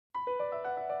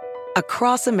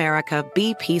Across America,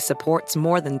 BP supports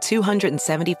more than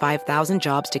 275,000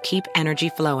 jobs to keep energy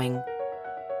flowing.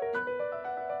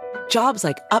 Jobs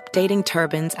like updating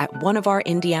turbines at one of our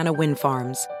Indiana wind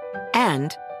farms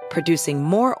and producing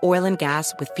more oil and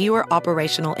gas with fewer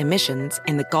operational emissions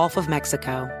in the Gulf of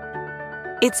Mexico.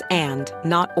 It's and,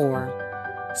 not or.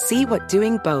 See what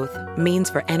doing both means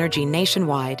for energy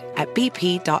nationwide at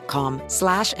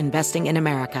bp.com/investing in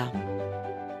America.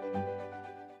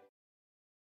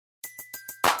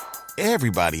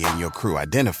 Everybody in your crew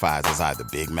identifies as either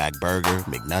Big Mac Burger,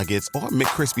 McNuggets, or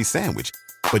McCrispy Sandwich.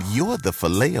 But you're the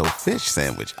Filet-O-Fish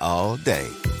Sandwich all day.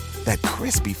 That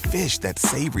crispy fish, that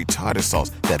savory tartar sauce,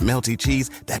 that melty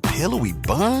cheese, that pillowy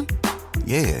bun.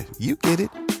 Yeah, you get it.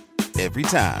 Every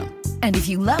time. And if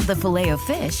you love the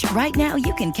Filet-O-Fish, right now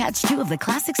you can catch two of the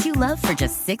classics you love for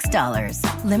just $6.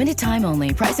 Limited time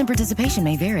only. Price and participation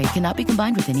may vary. Cannot be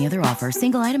combined with any other offer.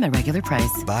 Single item at regular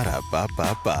price.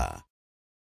 Ba-da-ba-ba-ba.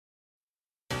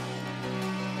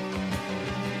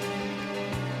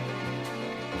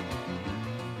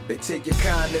 They take your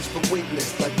kindness for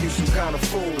weakness, like you some kind of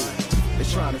fool. They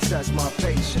trying to test my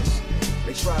patience.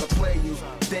 They try to play you,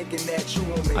 thinking that you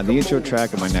won't make the intro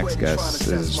track of my next guest is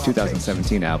his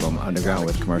 2017 album, Underground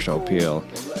with Commercial Appeal.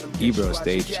 Ebro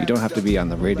states, you don't have to be on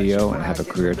the radio and have a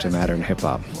career to matter in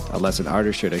hip-hop. A lesson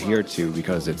artists should adhere to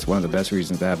because it's one of the best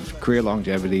reasons to have career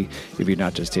longevity if you're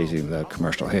not just chasing the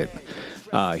commercial hit.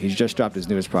 He's just dropped his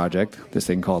newest project, this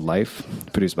thing called Life,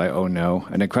 produced by Oh No,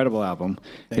 an incredible album.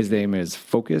 His name is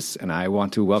Focus, and I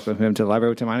want to welcome him to the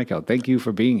Library with Tim Einenkel. Thank you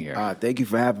for being here. Thank you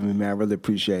for having me, man. I really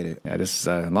appreciate it. Yeah, this is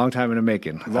a long time in the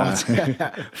making.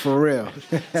 For real.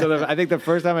 So I think the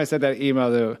first time I sent that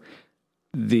email,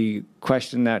 the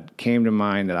question that came to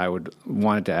mind that I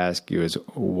wanted to ask you is,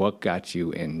 what got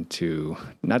you into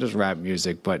not just rap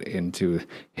music, but into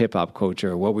hip-hop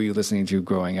culture? What were you listening to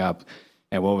growing up?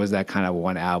 And what was that kind of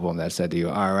one album that said to you,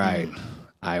 all right,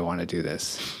 I want to do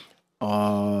this?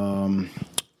 Growing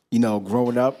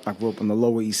up, I grew up on the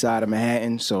Lower East Side of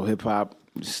Manhattan, so hip-hop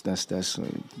that's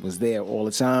was there all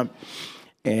the time.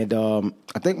 And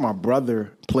I think my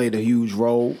brother played a huge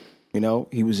role. You know,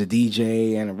 he was a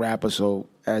DJ and a rapper, so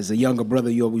as a younger brother,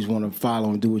 you always want to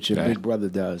follow and do what your big brother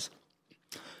does.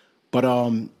 But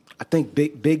I think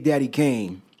Big Daddy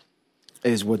Kane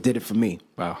is what did it for me.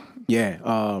 Wow. Yeah.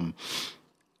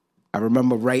 I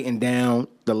remember writing down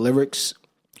the lyrics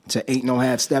to Ain't No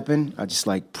Half Steppin'. I just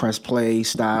like press play,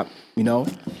 stop,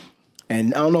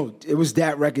 And I don't know, it was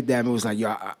that record that it was like,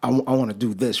 yo, I want to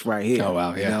do this right here. Oh,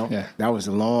 wow, yeah, yeah. That was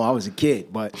I was a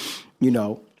kid, but,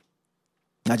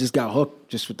 I just got hooked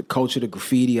just with the culture, the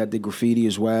graffiti. I did graffiti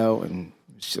as well, and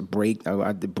just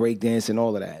I did break dance and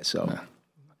all of that, so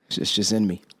it's just in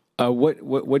me. What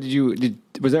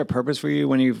was there a purpose for you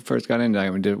when you first got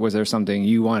into it? Was there something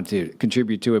you wanted to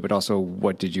contribute to it, but also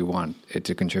what did you want it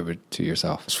to contribute to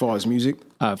yourself? As far as music?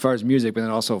 As far as music, but then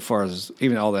also as far as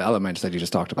even all the elements that you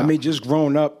just talked about. I mean, just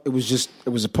growing up, it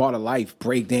was a part of life.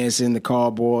 Breakdancing, the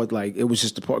cardboard, like it was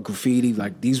just a part of graffiti.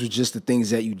 Like these were just the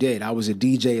things that you did. I was a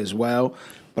DJ as well.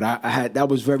 But I had that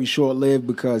was very short-lived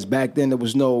because back then there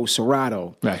was no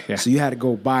Serato. Right, yeah. So you had to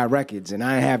go buy records, and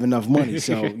I didn't have enough money.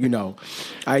 So,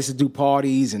 I used to do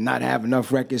parties and not have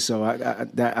enough records, so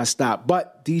I stopped.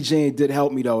 But DJing did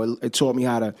help me, though. It taught me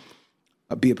how to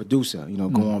be a producer,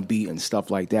 go on beat and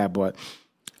stuff like that. But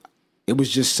it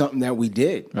was just something that we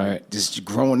did. Right. Just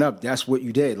growing up, that's what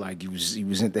you did. Like, you was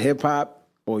into hip-hop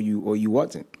or you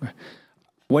wasn't. Right.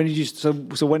 When did you? So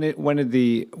when did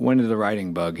the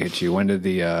writing bug hit you? When did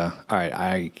the all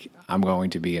right? I'm going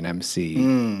to be an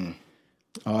MC.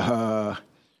 Oh,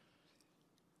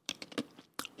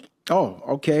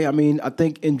 okay. I mean, I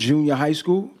think in junior high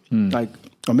school,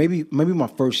 or maybe my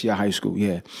first year of high school.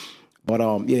 Yeah, but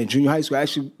in junior high school, I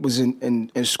actually was in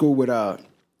school with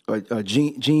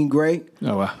Jean Grey.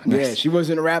 Oh wow! Nice. Yeah, she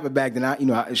wasn't a rapper back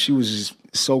then. She was just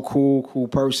so cool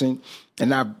person.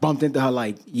 And I bumped into her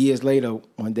like years later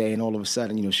one day, and all of a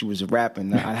sudden, she was a rapper.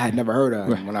 And I had never heard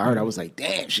her. And when I heard her, I was like,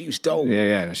 damn, she's dope.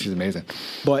 Yeah, she's amazing.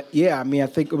 But yeah, I mean, I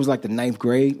think it was like the 9th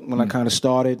grade when I kind of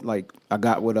started. Like, I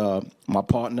got with my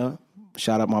partner,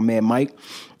 shout out my man Mike,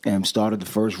 and started the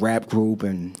first rap group,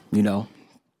 and,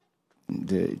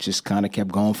 it just kind of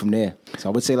kept going from there. So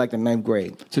I would say like the 9th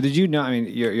grade. So did you know? I mean,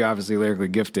 you're obviously lyrically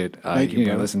gifted. Thank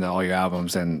you, listen to all your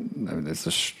albums, and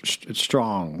it's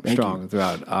strong throughout.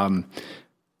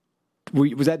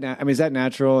 Was that? Is that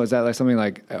natural? Is that like something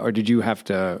like, or did you have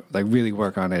to like really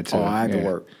work on it? I had to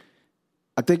work.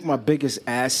 I think my biggest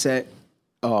asset,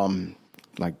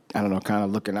 like I don't know, kind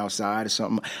of looking outside or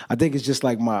something. I think it's just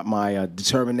like my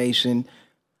determination,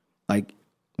 like.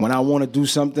 when I want to do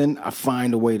something, I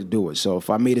find a way to do it. So if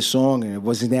I made a song and it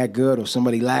wasn't that good or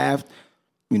somebody laughed,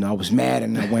 you know, I was mad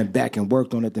and I went back and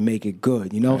worked on it to make it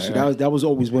good, you know? So that was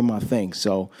always been my thing.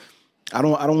 So I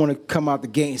don't want to come out the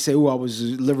gate and say, oh, I was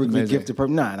lyrically gifted.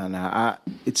 Nah.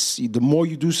 It's the more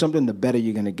you do something, the better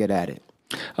you're going to get at it.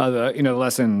 The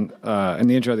lesson in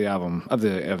the intro of the album of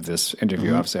this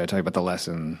interview, obviously I talk about the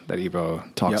lesson that Ebro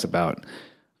talks about.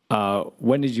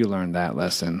 When did you learn that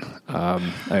lesson?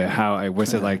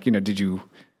 Was it like,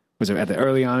 was it at the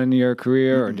early on in your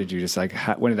career, or did you just like,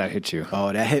 when did that hit you?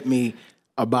 Oh, that hit me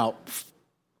about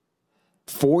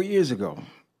 4 years ago.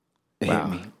 It hit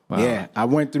me. Wow. Yeah, I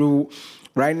went through.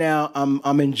 Right now,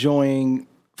 I'm enjoying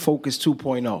Focus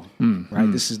 2.0.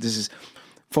 Right, this is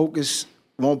Focus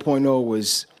 1.0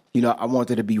 was, I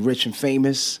wanted to be rich and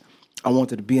famous. I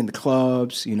wanted to be in the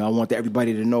clubs. I wanted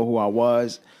everybody to know who I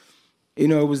was. It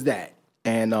was that.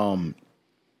 And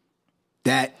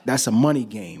that's a money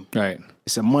game. Right.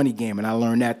 It's a money game, and I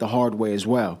learned that the hard way as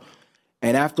well.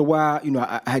 And after a while,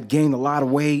 I had gained a lot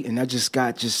of weight, and I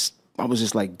was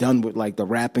just like done with like the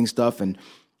rapping stuff. And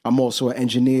I'm also an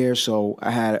engineer, so I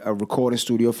had a recording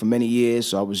studio for many years.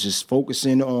 So I was just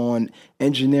focusing on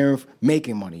engineering,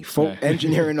 making money,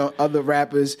 engineering on other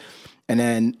rappers. And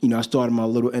then, I started my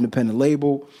little independent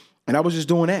label, and I was just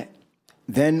doing that.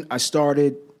 Then I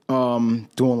started doing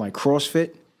like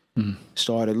CrossFit,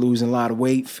 started losing a lot of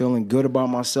weight, feeling good about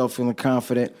myself, feeling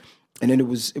confident. And then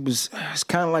it's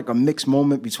kind of like a mixed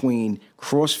moment between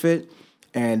CrossFit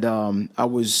and I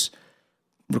was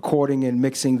recording and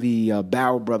mixing the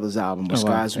Barrel Brothers album with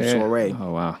Skies with Soiree.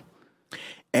 Oh, wow.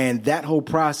 And that whole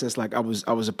process, like I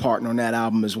was a partner on that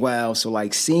album as well. So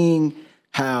like seeing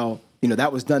how,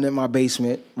 that was done in my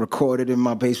basement, recorded in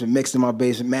my basement, mixed in my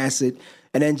basement, mastered.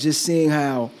 And then just seeing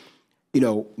how,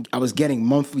 I was getting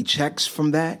monthly checks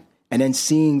from that. And then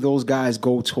seeing those guys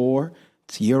go tour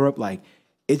to Europe, like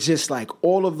it's just like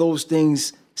all of those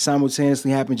things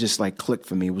simultaneously happened, just like clicked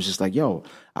for me. It was just like, yo,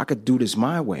 I could do this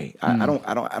my way. I don't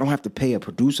have to pay a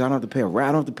producer. I don't have to pay a rap.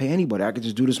 I don't have to pay anybody. I could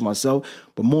just do this myself.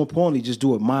 But more importantly, just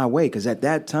do it my way. Because at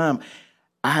that time,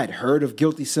 I had heard of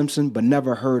Guilty Simpson, but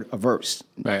never heard a verse.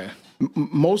 Right.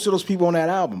 Most of those people on that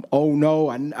album, Oh No,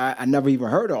 I never even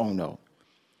heard of Oh No.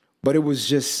 But it was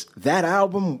just that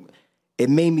album. It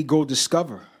made me go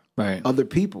discover other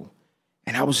people,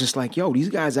 and I was just like, yo, these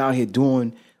guys out here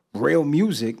doing real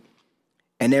music.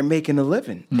 And they're making a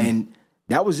living. And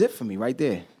that was it for me right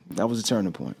there. That was a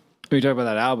turning point. You talk about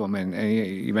that album, and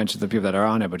you mentioned the people that are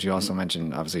on it, but you also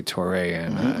mentioned, obviously, Touré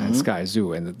and Sky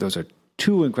Zoo. And those are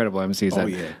two incredible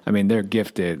MCs. I mean, they're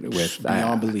gifted with...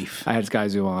 Beyond belief. I had Sky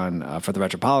Zoo on for the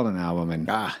Metropolitan album,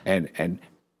 and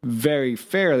very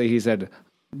fairly, he said,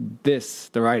 the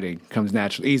writing comes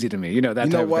naturally, easy to me. That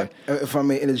type of thing. If I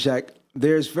may interject,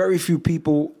 there's very few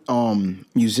people,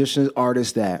 musicians,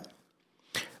 artists that...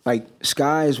 Like,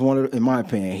 Sky is in my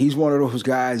opinion, he's one of those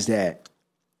guys that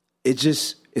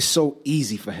it's so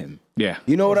easy for him. Yeah.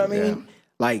 You know what I mean? Yeah.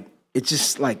 Like, it's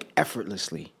just like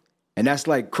effortlessly. And that's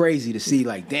like crazy to see,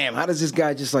 like, damn, how does this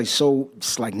guy just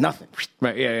like nothing?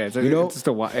 Right, yeah. It's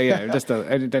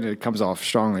and then it comes off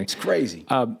strongly. It's crazy.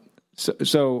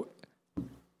 So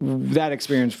that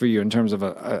experience for you in terms of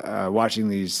watching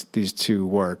these two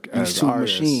work as two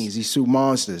artists, machines, these two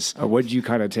monsters. What did you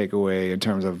kind of take away in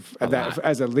terms of that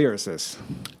as a lyricist?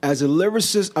 As a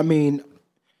lyricist, I mean,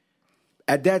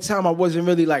 at that time I wasn't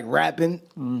really like rapping.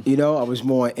 I was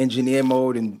more in engineer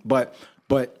mode, but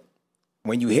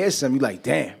when you hear something, you're like,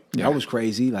 damn, that was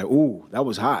crazy. Like, ooh, that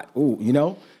was hot.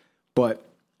 Ooh, But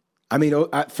I mean,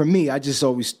 for me, I just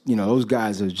always, those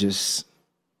guys are just.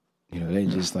 They're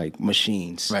just like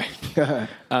machines. Right.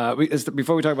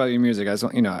 Before we talk about your music, I was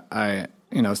telling you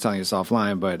this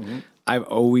offline, but I've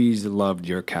always loved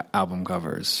your album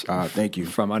covers. Thank you.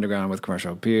 From Underground with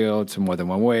Commercial Appeal to More Than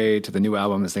One Way to the new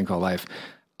album, This Thing Called Life.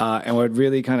 And what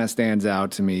really kind of stands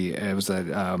out to me, it was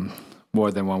that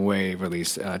More Than One Way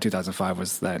release, 2005,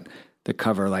 was that the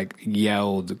cover like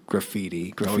yelled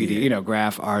graffiti,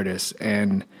 graph artists.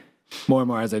 And more and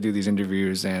more as I do these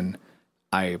interviews, and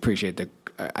I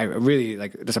really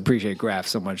just appreciate graph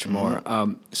so much more.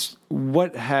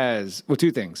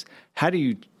 Two things. How do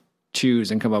you choose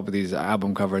and come up with these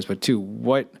album covers? But two,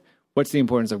 what's the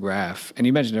importance of graph? And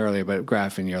you mentioned earlier, but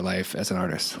graph in your life as an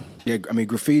artist. Yeah, I mean,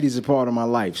 graffiti is a part of my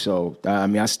life. So,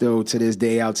 I still, to this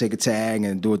day, I'll take a tag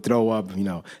and do a throw up.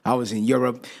 I was in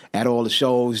Europe at all the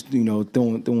shows,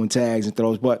 doing tags and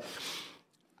throws. But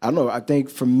I don't know. I think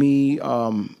for me,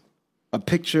 a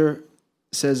picture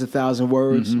says 1,000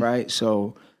 words, right?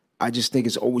 So I just think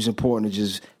it's always important to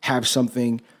just have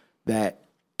something that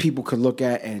people could look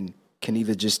at and can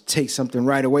either just take something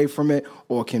right away from it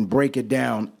or can break it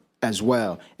down as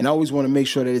well. And I always want to make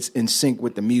sure that it's in sync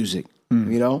with the music,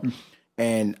 you know?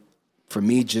 And for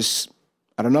me, just,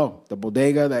 I don't know, the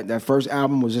Bodega, that first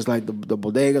album was just like the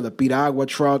Bodega, the Piragua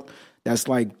truck. That's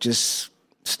like just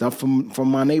stuff from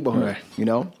my neighborhood, right. you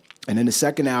know? And then the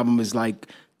second album is like,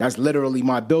 that's literally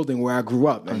my building where I grew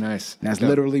up. Oh, nice. And that's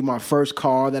literally my first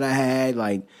car that I had.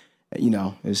 Like, you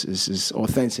know, it's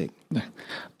authentic.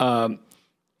 On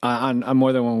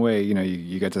More Than One Way, you know,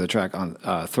 you get to the track on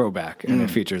Throwback, and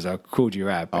it features a Kool G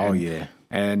Rap. Oh, yeah.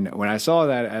 And when I saw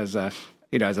that as a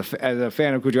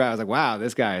fan of Kool G Rap, I was like, wow,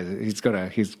 this guy,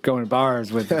 he's going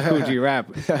bars with Kool G Rap.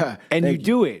 And you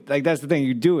do it. Like, that's the thing,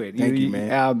 you do it. Thank you,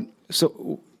 man.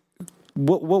 So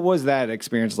what was that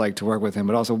experience like to work with him?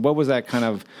 But also, what was that kind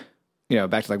of, you know,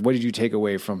 back to like, what did you take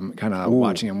away from kind of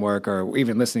watching him work or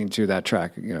even listening to that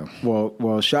track, you know?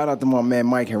 Well, shout out to my man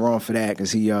Mike Heron for that,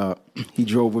 because he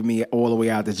drove with me all the way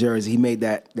out to Jersey. He made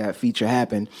that feature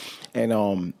happen,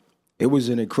 and it was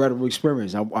an incredible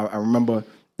experience. I remember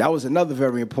that was another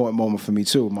very important moment for me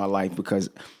too in my life, because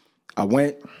I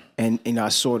went and I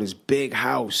saw this big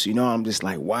house. You know, I'm just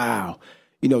like, wow.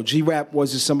 You know, G-Rap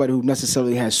wasn't somebody who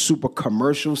necessarily has super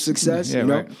commercial success, you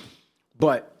know? Right.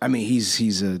 But, I mean,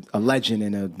 he's a legend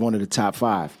and one of the top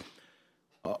 5.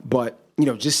 But, you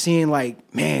know, just seeing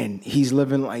like, man, he's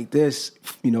living like this,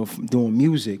 you know, doing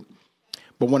music.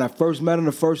 But when I first met him,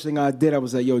 the first thing I did, I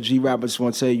was like, yo, G-Rap, I just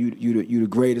want to say you the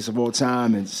greatest of all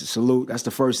time and salute. That's the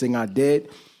first thing I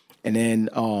did. And then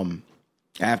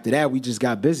after that, we just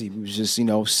got busy. We was just, you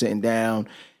know, sitting down.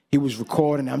 He was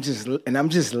recording. I'm just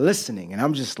listening. And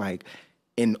I'm just like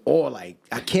in awe. Like,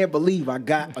 I can't believe I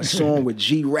got a song with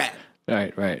G-Rap.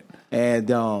 Right.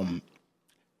 And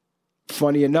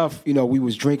funny enough, you know, we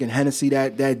was drinking Hennessy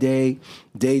that day.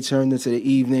 Day turned into the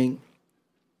evening.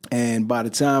 And by the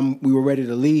time we were ready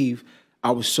to leave,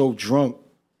 I was so drunk.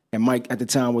 And Mike at the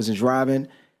time wasn't driving.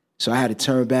 So I had to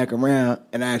turn back around,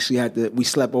 and I actually we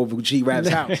slept over G-Rap's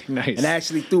house. Nice. And I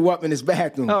actually threw up in his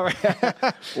bathroom. All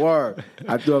right. Word.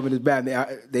 I threw up in his bathroom.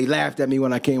 They laughed at me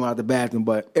when I came out the bathroom,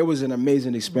 but it was an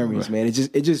amazing experience, man.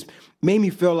 It just made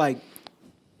me feel like,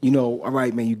 you know, all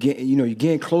right, man, you're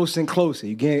getting closer and closer.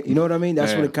 You know what I mean?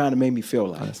 That's what it kind of made me feel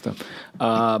like. That's tough.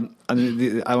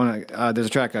 There's a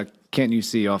track, Can't You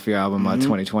See, off your album,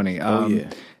 2020.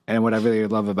 And what I really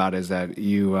love about it is that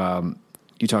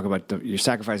you talk about your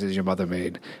sacrifices your mother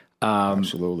made.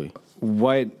 Absolutely.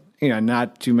 What, you know,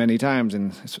 not too many times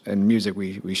in music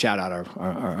we shout out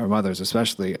our mothers,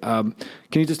 especially. Can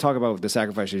you just talk about the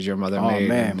sacrifices your mother made? Oh,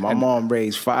 man. My mom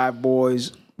raised 5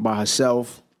 boys by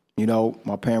herself. You know,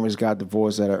 my parents got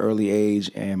divorced at an early age,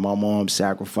 and my mom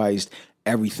sacrificed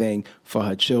everything for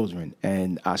her children.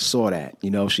 And I saw that.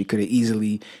 You know, she could have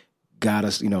easily got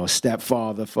us, you know, a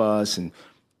stepfather for us,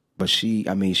 but she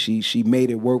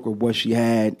made it work with what she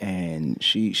had, and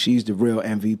she's the real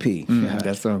MVP.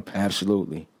 That's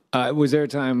absolutely. Was there a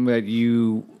time that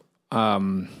you,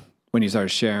 when you started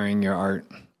sharing your art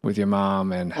with your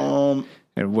mom, and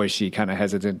was she kind of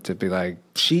hesitant to be like?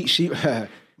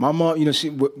 My mom, you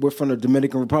know, we're from the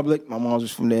Dominican Republic. My mom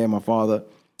was from there, my father,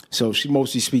 so she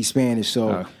mostly speaks Spanish.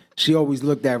 So she always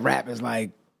looked at rap as like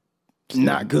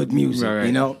not good music, right.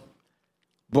 You know.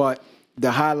 But the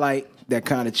highlight that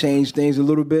kind of changed things a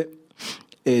little bit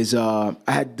is I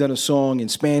had done a song in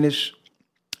Spanish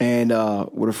and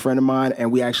with a friend of mine,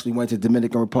 and we actually went to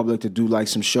Dominican Republic to do like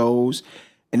some shows.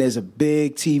 And there's a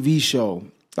big TV show,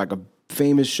 like a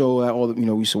famous show that we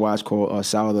used to watch called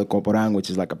Sábado Corporán,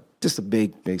 which is like just a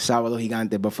big Sábado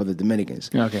Gigante, but for the Dominicans.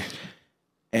 Okay.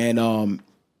 And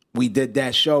we did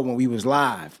that show when we was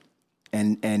live,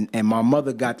 and my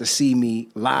mother got to see me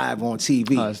live on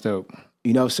TV. Oh, that's dope.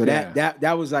 You know, so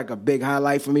that was like a big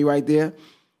highlight for me right there.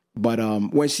 But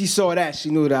when she saw that, she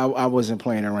knew that I wasn't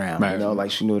playing around. Right. You know,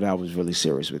 like she knew that I was really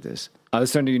serious with this.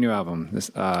 Let's turn to your new album, this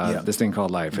thing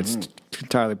called Life. It's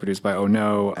entirely produced by Oh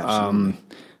No. Absolutely.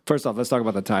 First off, let's talk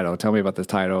about the title. Tell me about the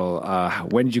title.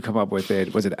 When did you come up with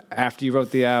it? Was it after you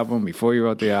wrote the album, before you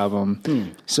wrote the album?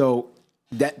 So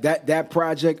that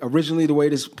project, originally the way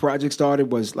this project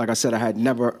started was, like I said, I had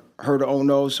never heard of Oh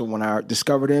No. So when I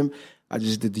discovered him, I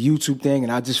just did the YouTube thing,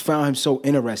 and I just found him so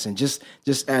interesting. Just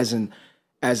as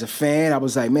a fan, I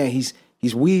was like, man, he's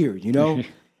weird, you know?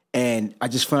 And I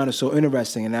just found it so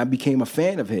interesting, and I became a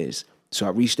fan of his. So I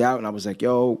reached out, and I was like,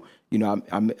 yo, you know,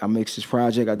 I mixed this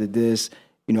project, I did this.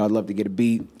 You know, I'd love to get a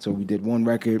beat. So we did one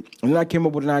record. And then I came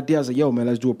up with an idea. I was like, yo, man,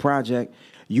 let's do a project.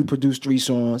 You produce 3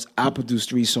 songs. I produce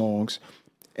 3 songs.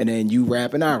 And then you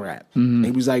rap and I rap. And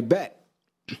he was like, bet.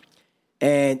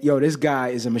 And, yo, this guy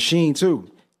is a machine, too.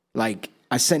 Like,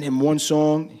 I sent him one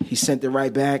song, he sent it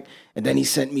right back, and then he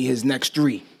sent me his next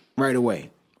 3 right away.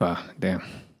 Wow, damn.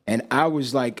 And I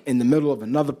was like in the middle of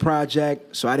another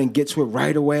project, so I didn't get to it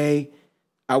right away.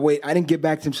 I didn't get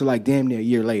back to him till like damn near a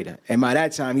year later. And by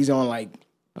that time, he's on like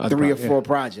 3 or 4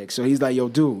 projects. So he's like, yo,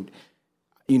 dude,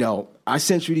 you know, I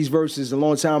sent you these verses a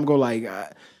long time ago. Like,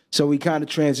 so we kind of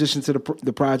transitioned to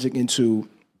the project into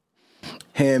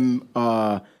him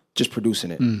just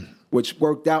producing it, which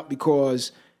worked out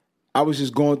because I was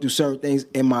just going through certain things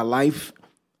in my life,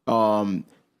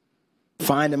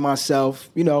 finding myself.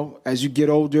 You know, as you get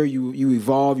older, you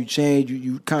evolve, you change,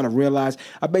 you kind of realize.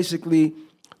 I basically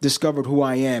discovered who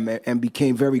I am and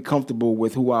became very comfortable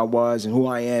with who I was and who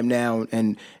I am now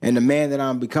and the man that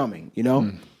I'm becoming, you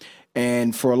know?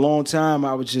 And for a long time,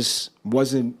 I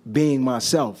wasn't being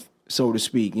myself, so to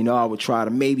speak. You know, I would try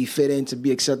to maybe fit in to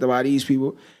be accepted by these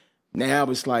people. Now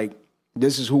it's like,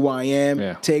 this is who I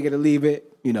am, take it or leave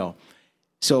it, you know?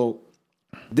 So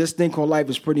this thing called life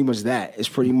is pretty much that. It's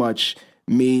pretty much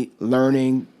me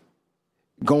learning,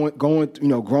 going, you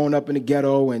know, growing up in the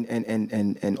ghetto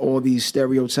and all these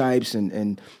stereotypes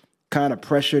and kind of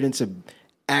pressured into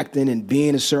acting and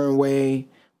being a certain way,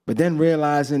 but then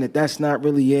realizing that that's not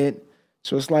really it.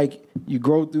 So it's like you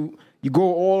go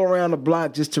all around the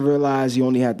block just to realize you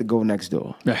only have to go next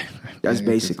door. That's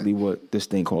basically what this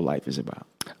thing called life is about.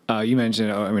 You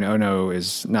mentioned, Ono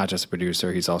is not just a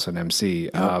producer; he's also an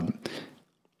MC.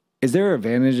 Is there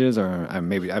advantages or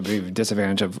maybe I believe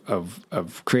disadvantage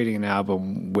of creating an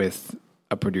album with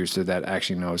a producer that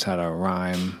actually knows how to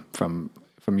rhyme from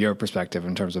your perspective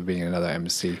in terms of being another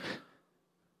MC?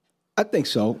 I think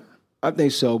so,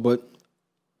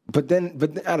 but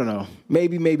then I don't know.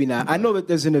 Maybe not. I know that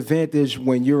there's an advantage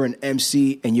when you're an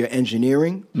MC and you're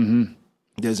engineering. Mm-hmm.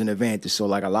 There's an advantage. So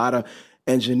like a lot of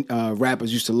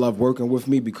rappers used to love working with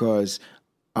me because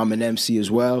I'm an MC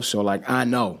as well. So like I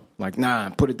know. Like, nah,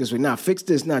 put it this way. Nah, fix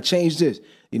this. Nah, change this.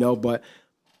 You know, but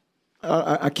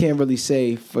I can't really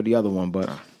say for the other one, but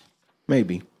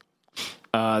maybe.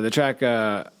 The track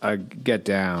Get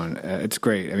Down, it's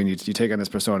great. I mean, you take on this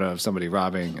persona of somebody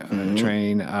robbing a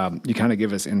train. You kind of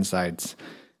give us insights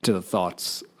to the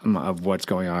thoughts of what's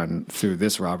going on through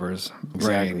this robber's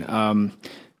brain. Can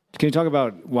you talk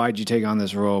about why did you take on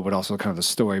this role, but also kind of the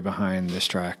story behind this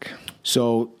track?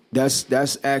 So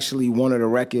that's actually one of the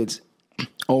records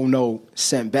Oh No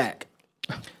sent back.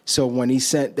 So when he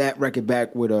sent that record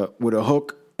back with a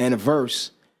hook and a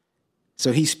verse,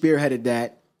 so he spearheaded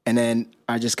that, and then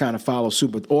I just kind of followed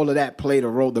suit. But all of that played a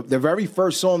role. The very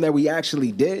first song that we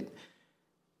actually did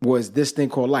was This Thing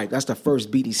Called Life. That's the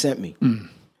first beat he sent me.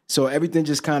 So everything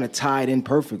just kind of tied in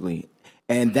perfectly.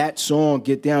 And that song,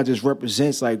 Get Down, just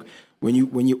represents like when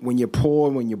you're poor,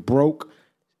 when you're broke,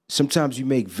 sometimes you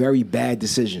make very bad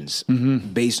decisions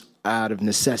based out of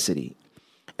necessity.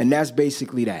 And that's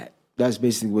basically that. That's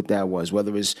basically what that was.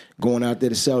 Whether it's going out there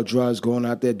to sell drugs, going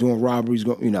out there doing robberies,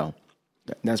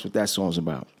 that's what that song's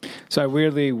about. So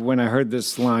when I heard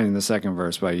this line in the second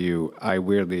verse by you, I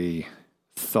weirdly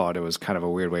thought it was kind of a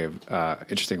weird way of,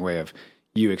 interesting way of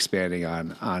you expanding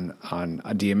on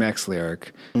a DMX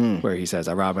lyric where he says,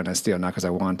 I rob and I steal not because I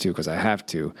want to, because I have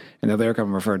to. And the lyric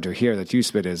I'm referring to here that you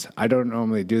spit is, I don't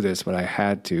normally do this, but I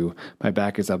had to. My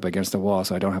back is up against the wall,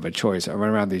 so I don't have a choice. I run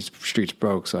around these streets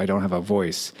broke, so I don't have a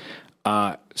voice.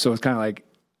 So it's kind of like,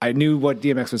 I knew what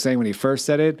DMX was saying when he first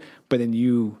said it, but then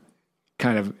you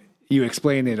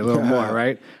explained it a little more,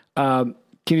 right? Can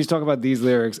you just talk about these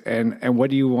lyrics and what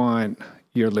do you want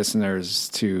your listeners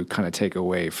to kind of take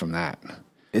away from that?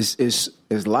 It's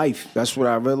life. That's what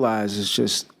I realized. It's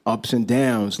just ups and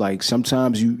downs. Like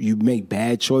sometimes you make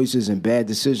bad choices and bad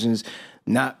decisions,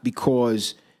 not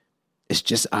because it's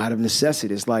just out of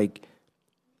necessity. It's like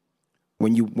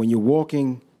when you're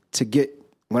walking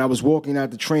when I was walking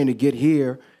out the train to get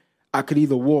here, I could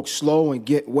either walk slow and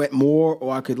get wet more,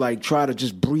 or I could like try to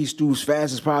just breeze through as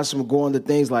fast as possible, go into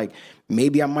things like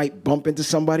maybe I might bump into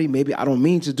somebody. Maybe I don't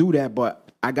mean to do that, but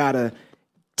I gotta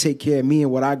take care of me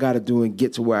and what I gotta do and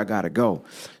get to where I gotta go.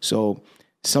 So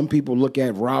some people look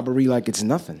at robbery like it's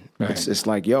nothing. Right. It's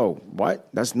like, yo, what?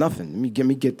 That's nothing. Let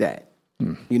me get that.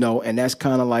 You know, and that's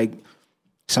kind of like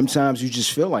sometimes you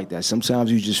just feel like that.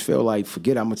 Sometimes you just feel like,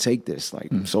 forget it, I'm gonna take this.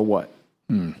 Like, so what?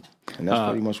 And that's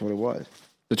pretty much what it was.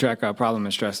 The track Problem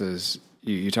and Stresses,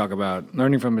 you talk about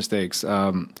learning from mistakes.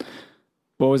 What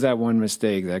was that one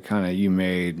mistake that kind of you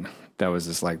made that was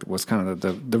just like, was kind of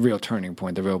the real turning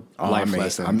point, the real life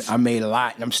lessons? I made a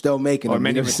lot and I'm still making them.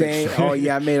 Many mistakes. Oh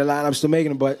yeah, I made a lot and I'm still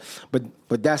making them.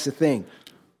 But that's the thing.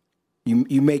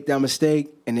 You make that mistake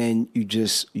and then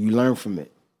you learn from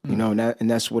it. You know,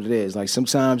 and that's what it is. Like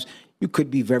sometimes you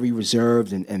could be very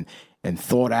reserved and and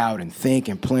thought out and think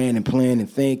and plan and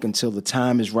think until the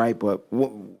time is right. But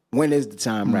when is the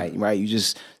time right?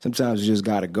 Sometimes you just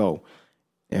got to go.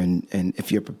 And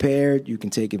if you're prepared, you can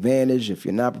take advantage. If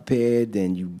you're not prepared,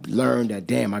 then you learn that,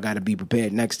 damn, I got to be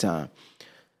prepared next time.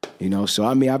 So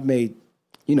I mean, I've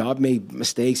made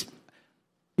mistakes.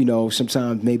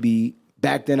 Sometimes maybe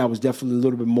back then I was definitely a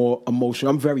little bit more emotional.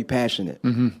 I'm very passionate.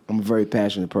 Mm-hmm. I'm a very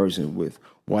passionate person with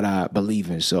what I believe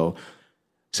in. So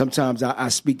sometimes I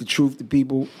speak the truth to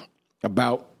people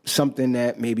about something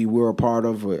that maybe we're a part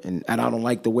of, and I don't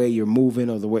like the way you're moving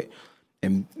or the way,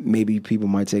 and maybe people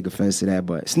might take offense to that,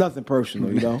 but it's nothing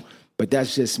personal, But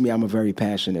that's just me. I'm a very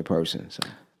passionate person. So.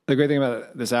 The great thing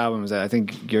about this album is that I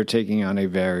think you're taking on a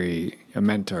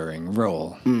mentoring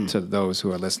role to those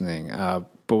who are listening.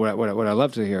 But what I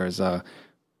love to hear is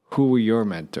who were your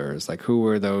mentors? Like, who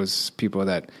were those people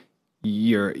that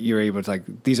you're able to,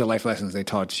 like, these are life lessons they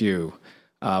taught you,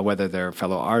 whether they're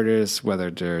fellow artists, whether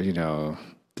they're,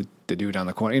 the dude on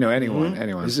the corner, anyone.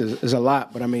 There's a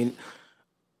lot, but I mean,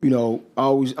 I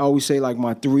always say, like,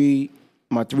 my three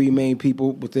main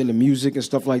people within the music and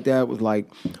stuff like that was, like,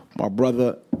 my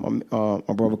brother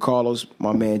Carlos,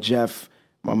 my man Jeff,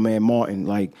 my man Martin.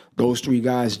 Like, those three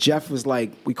guys. Jeff was,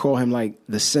 like, we call him, like,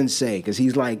 the sensei, because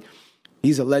he's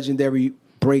a legendary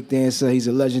breakdancer. He's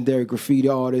a legendary graffiti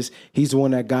artist. He's the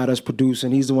one that got us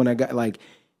producing. He's the one that got, like,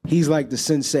 he's like the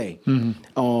sensei.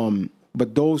 Mm-hmm.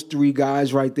 But those three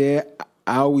guys right there,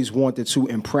 I always wanted to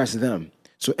impress them.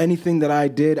 So anything that I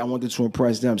did, I wanted to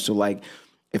impress them. So, like,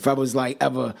 if I was, like,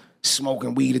 ever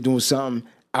smoking weed or doing something,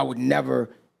 I would never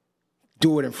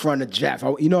do it in front of Jeff.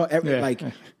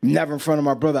 Never in front of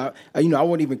my brother. I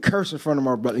wouldn't even curse in front of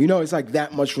my brother. It's like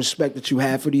that much respect that you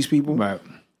have for these people. Right.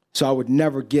 So I would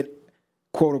never get,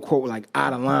 quote unquote, like,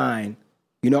 out of line.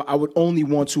 I would only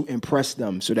want to impress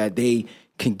them so that they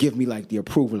can give me, like, the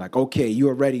approval. Like, okay,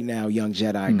 you're ready now, young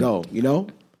Jedi, go,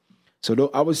 So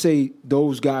I would say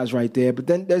those guys right there. But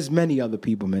then there's many other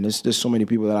people, man. There's so many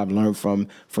people that I've learned from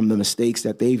the mistakes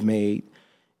that they've made,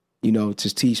 to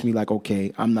teach me, like,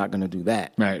 okay, I'm not going to do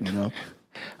that. Right. And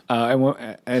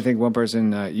I think one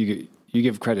person you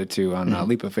give credit to on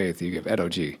Leap of Faith, you give Ed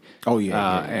O.G. Oh,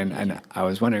 yeah. And I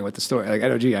was wondering what the story, like,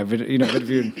 Ed O.G., I've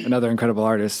interviewed another incredible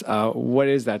artist. What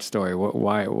is that story?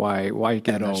 Why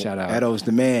get that shout out? Edo's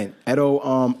the man.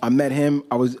 Edo, I met him.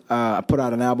 I put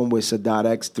out an album with Sadat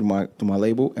X through my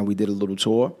label, and we did a little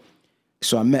tour.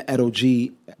 So I met Ed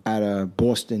O.G. at a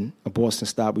Boston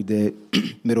stop we did,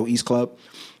 Middle East Club.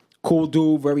 Cool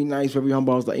dude, very nice, very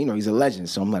humble. I was like, he's a legend.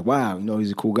 So I'm like, wow,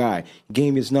 he's a cool guy. He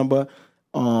gave me his number.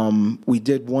 We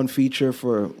did one feature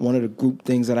for one of the group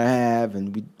things that I have,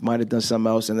 and we might have done something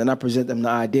else. And then I present them the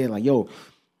idea, like, yo,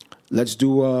 let's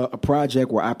do a project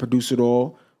where I produce it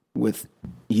all with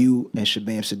you and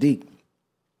Shabam Sadiq.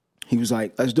 He was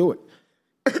like, let's do it.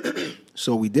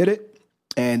 So we did it.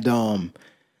 And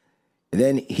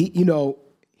then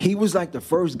he was like the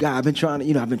first guy. I've been trying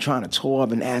to tour. I've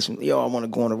been asking, I want to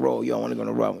go on the road. I want to go on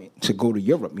the road to go to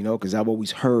Europe, because I've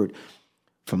always heard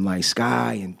from, like,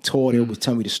 Sky and Tour, they always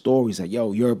tell me the stories, like,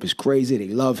 Europe is crazy. They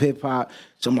love hip hop.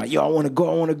 So I'm like, I want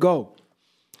to go.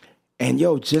 And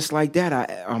just like that,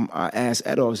 I asked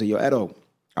Edo, I said, Edo,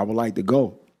 I would like to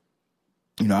go.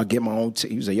 I get my own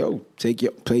ticket. He was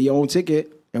like, play your own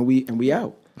ticket, and we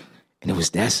out. And it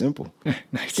was that simple.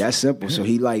 Nice. That simple. So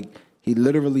he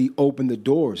literally opened the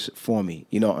doors for me,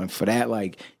 and for that,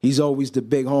 like, he's always the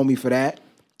big homie for that.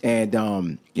 And,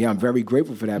 I'm very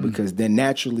grateful for that, because then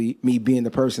naturally, me being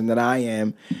the person that I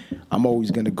am, I'm always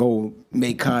going to go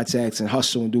make contacts and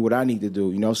hustle and do what I need to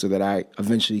do, so that I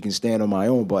eventually can stand on my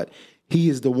own. But he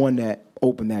is the one that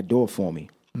opened that door for me,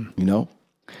 You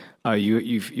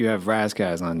have Raz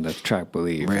Kaz on the track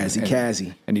Believe. Razzie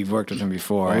Kazzy. And you've worked with him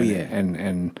before. Oh,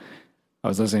 And I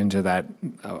was listening to that.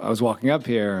 I was walking up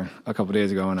here a couple of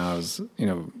days ago, and I was,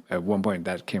 at one point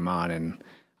that came on, and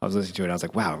I was listening to it, and I was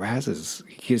like, wow, Raz he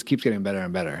just keeps getting better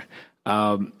and better.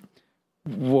 Well,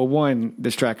 one,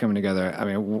 this track coming together, I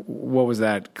mean, what was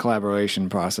that collaboration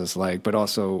process like? But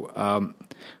also,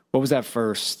 what was that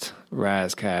first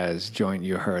Raz Kaz joint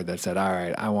you heard that said, all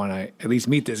right, I want to at least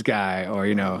meet this guy, or,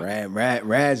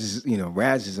 Raz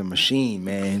is a machine,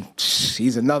 man.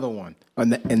 He's another one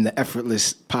in the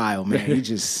effortless pile, man.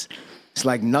 It's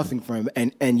like nothing for him.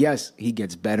 And yes, he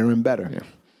gets better and better. Yeah.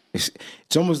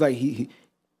 It's almost like he's,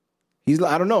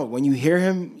 I don't know, when you hear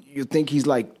him, you think he's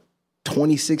like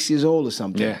 26 years old or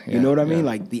something. Yeah, you know what I mean?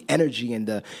 Like the energy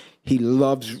and he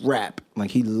loves rap.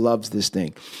 Like he loves this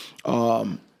thing.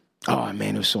 Oh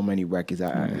man, there's so many records.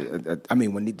 I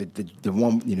mean, when the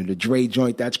one, the Dre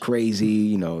joint, that's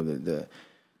crazy. The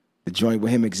joint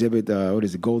with him exhibit, what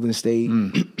is it, Golden State?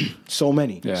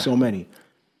 so many.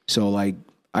 So like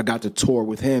I got to tour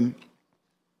with him,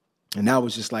 and that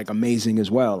was just like amazing as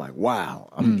well. Like, wow,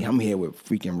 I'm here with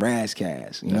freaking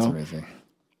Razzcast, you know? That's amazing.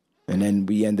 And then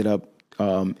we ended up,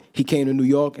 he came to New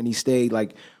York and he stayed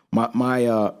like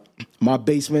my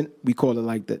basement, we call it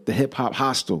like the hip hop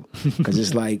hostel. Cause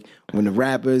it's like when the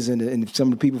rappers and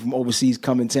some of the people from overseas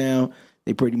come in town,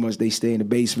 they pretty much, they stay in the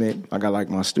basement. I got like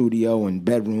my studio and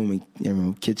bedroom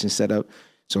and kitchen set up.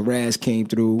 So Raz came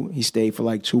through, he stayed for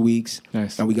like 2 weeks.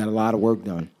 Nice. And we got a lot of work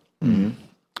done.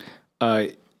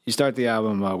 Mm-hmm. You start the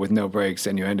album with No Breaks,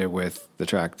 and you end it with the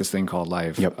track, This Thing Called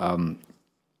Life. Yep.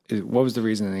 What was the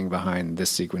reasoning behind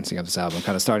this sequencing of this album?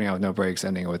 Kind of starting out with No Breaks,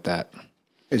 ending with that.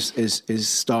 It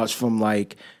starts from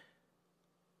like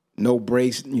no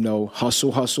breaks, you know,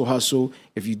 hustle, hustle, hustle.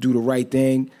 If you do the right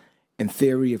thing, in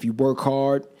theory, if you work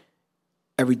hard,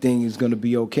 everything is going to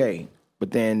be okay.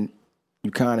 But then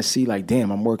you kind of see like,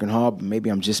 damn, I'm working hard, but maybe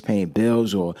I'm just paying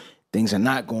bills or things are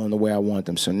not going the way I want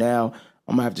them. So now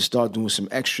I'm going to have to start doing some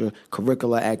extra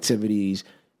curricular activities.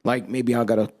 Like maybe I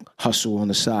got to hustle on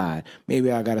the side.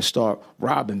 Maybe I got to start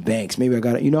robbing banks. Maybe I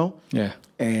got to, you know? Yeah.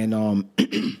 And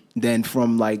then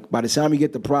from like, by the time you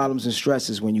get the problems and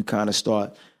stresses, when you kind of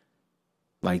start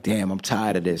like, damn, I'm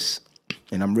tired of this.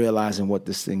 And I'm realizing what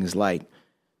this thing is like.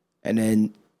 And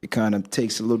then it kind of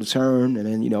takes a little turn. And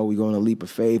then, you know, we go on a leap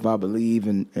of faith, I believe.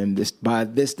 And this, by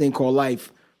this thing called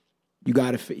life, you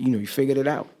got to, you know, you figured it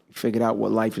out. You figured out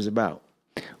what life is about.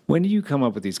 When do you come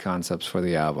up with these concepts for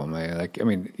the album?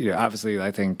 Obviously,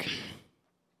 I think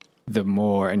the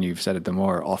more, and you've said it, the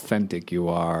more authentic you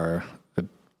are,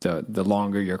 the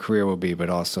longer your career will be, but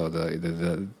also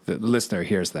the listener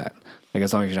hears that. Like,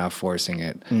 as long as you're not forcing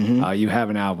it. Mm-hmm. You have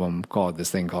an album called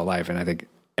This Thing Called Life, and I think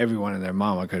everyone and their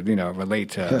mama could, you know,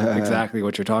 relate to exactly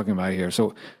what you're talking about here.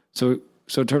 So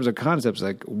in terms of concepts,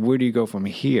 like, where do you go from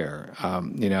here?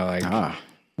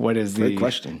 What is Great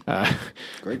question.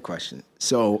 Great question.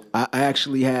 So I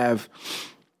actually have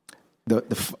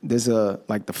there's a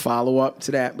like the follow up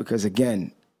to that, because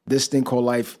again, This Thing Called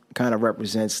Life kind of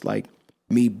represents like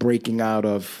me breaking out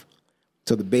of,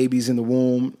 so the baby's in the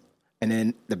womb, and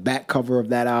then the back cover of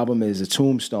that album is a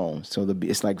tombstone. So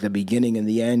it's like the beginning and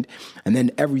the end, and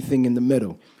then everything in the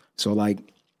middle. So like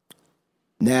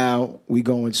now we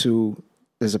go into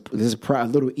there's a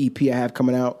little EP I have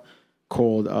coming out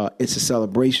called It's a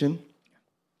Celebration.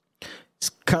 It's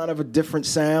kind of a different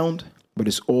sound, but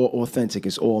it's all authentic.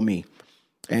 It's all me.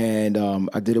 And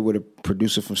I did it with a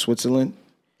producer from Switzerland.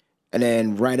 And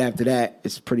then right after that,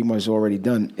 it's pretty much already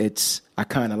done. It's I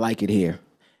Kind of Like It Here.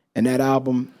 And that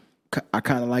album, I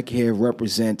Kind of Like It Here,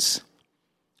 represents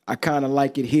I Kind of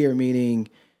Like It Here, meaning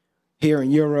here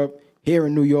in Europe, here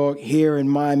in New York, here in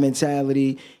my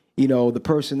mentality, you know, the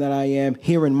person that I am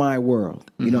here in my world.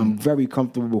 You know, I'm very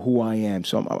comfortable with who I am.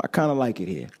 So I kind of like it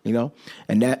here, you know?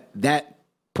 And that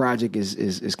project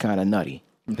is kind of nutty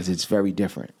because it's very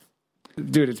different.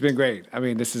 Dude, it's been great. I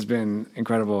mean, this has been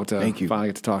incredible to finally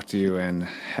get to talk to you and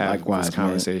have this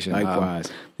conversation. Likewise.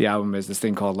 The album is This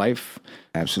Thing Called Life.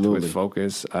 Absolutely. With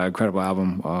Focus. Incredible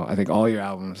album. I think all your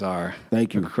albums are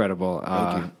incredible.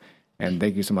 Thank you. And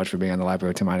thank you so much for being on the Library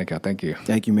with Tim Heinecker. Thank you.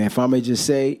 Thank you, man. If I may just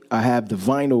say, I have the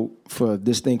vinyl for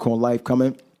This Thing Called Life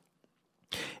coming.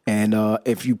 And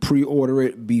if you pre-order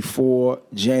it before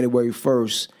January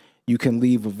 1st, you can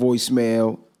leave a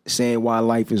voicemail saying why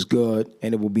life is good,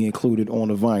 and it will be included on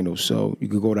the vinyl. So you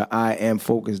can go to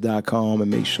IamFocus.com and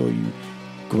make sure you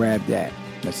grab that.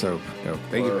 That's so dope.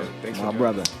 Thank you, man. Thanks, my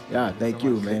brother. Yeah, thank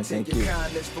you, man. Thank you.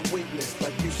 Kindness for weakness,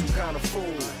 like you some kind of fool.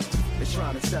 They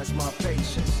trying to test my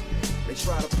patience. They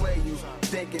try to play you,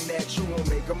 thinking that you won't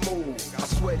make a move. I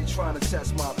swear they trying to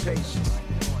test my patience.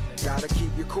 Gotta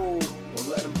keep you cool. Don't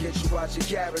let them get you out your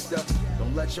character.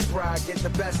 Don't let your pride get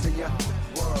the best of you.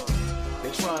 Word. They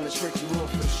trying to trick you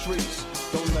off of the streets.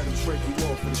 Don't let them trick you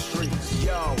off of the streets.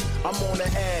 Yo, I'm on the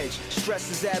edge. Stress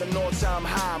is at an all-time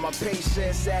high. My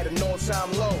patience at an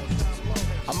all-time low.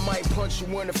 I might punch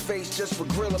you in the face just for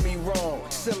grilling me wrong.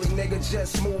 Silly nigga,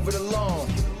 just move it along.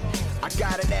 I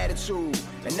got an attitude,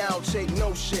 and I don't take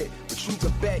no shit. But you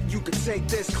could bet you could take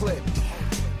this clip.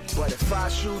 But if I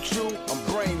shoot you, I'm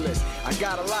brainless. I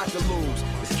got a lot to lose.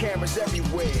 There's cameras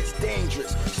everywhere, it's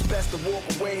dangerous. It's best to walk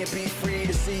away and be free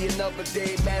to see another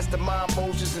day. Master my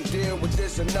emotions and deal with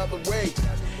this another way.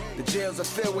 The jails are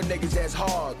filled with niggas that's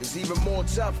hard. There's even more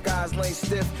tough guys laying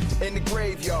stiff in the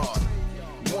graveyard.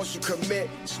 Once you commit,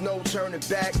 it's no turning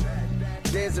back.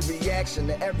 There's a reaction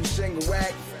to every single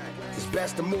act. It's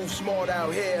best to move smart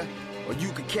out here, or you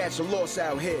could catch a loss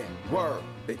out here. Word.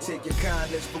 They take your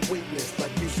kindness for weakness,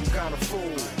 like you some kind of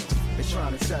fool. They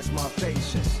trying to test my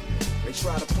patience. They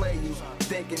try to play you,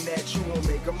 thinking that you won't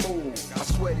make a move. I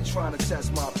swear they trying to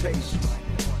test my patience.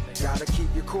 Gotta keep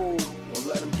you cool, don't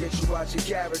let them get you out your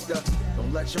character.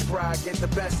 Don't let your pride get the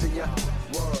best of you.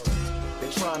 Word. They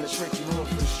trying to trick you off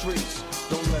for the streets.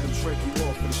 Don't let them trick you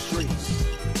off for the streets.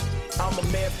 I'm a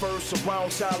man first, so I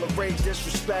don't tolerate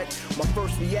disrespect. My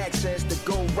first reaction is to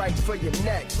go right for your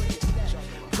neck.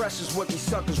 Pressure's what these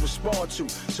suckers respond to,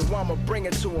 so I'ma bring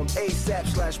it to them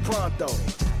ASAP/pronto.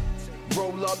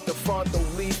 Roll up the frontal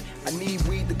leaf. I need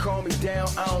weed to calm me down.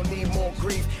 I don't need more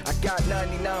grief. I got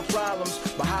 99 problems,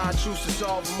 but how I choose to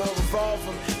solve them or revolve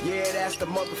them, yeah, that's the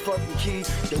motherfucking key.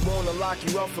 They wanna lock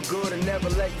you up for good and never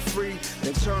let you free,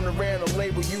 then turn around and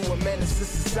label you a menace to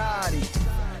society.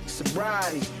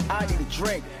 Sobriety, I need a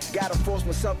drink. Gotta force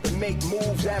myself to make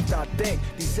moves after I think.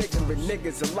 These ignorant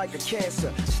niggas are like a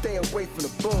cancer. Stay away from the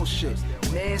bullshit.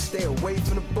 Man, stay away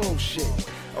from the bullshit.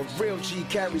 A real G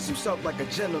carries himself like a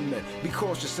gentleman. Be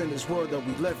cautious in this world that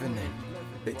we living in.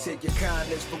 They take your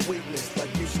kindness for weakness,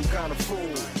 like you some kind of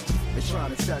fool. They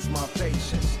trying to test my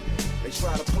patience. They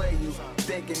try to play you,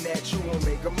 thinking that you won't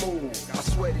make a move. I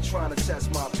swear they trying to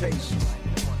test my patience.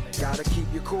 Gotta keep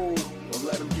you cool, don't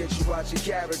let them get you out your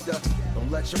character. Don't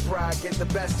let your pride get the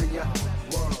best of you.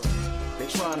 Word. They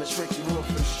trying to trick you off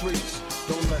for the streets.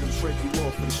 Don't let them trick you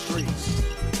off for the streets.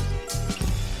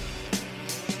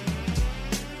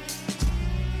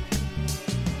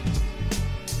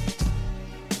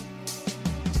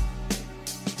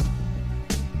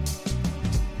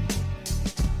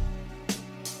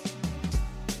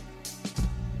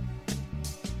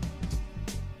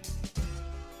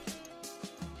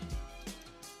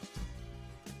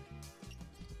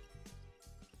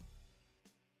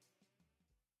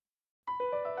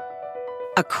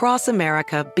 Across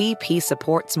America, BP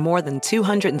supports more than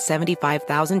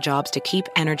 275,000 jobs to keep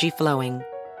energy flowing.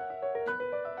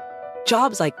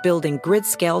 Jobs like building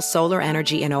grid-scale solar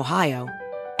energy in Ohio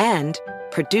and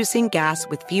producing gas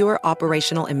with fewer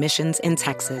operational emissions in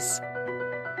Texas.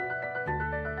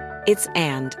 It's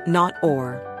and, not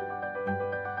or.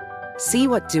 See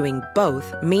what doing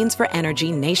both means for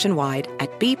energy nationwide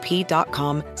at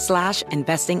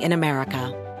bp.com/investing in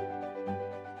America.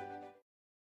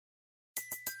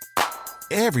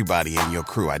 Everybody in your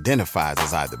crew identifies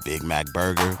as either Big Mac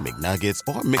Burger, McNuggets,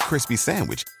 or McCrispy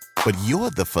Sandwich. But you're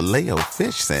the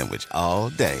Filet-O-Fish Sandwich all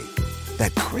day.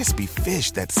 That crispy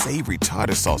fish, that savory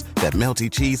tartar sauce, that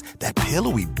melty cheese, that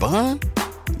pillowy bun.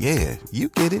 Yeah, you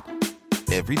get it.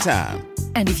 Every time.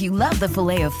 And if you love the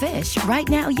Filet-O-Fish, right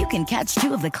now you can catch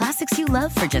two of the classics you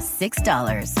love for just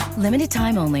 $6. Limited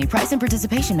time only. Price and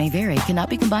participation may vary. Cannot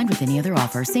be combined with any other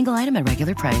offer. Single item at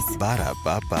regular price.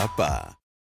 Ba-da-ba-ba-ba.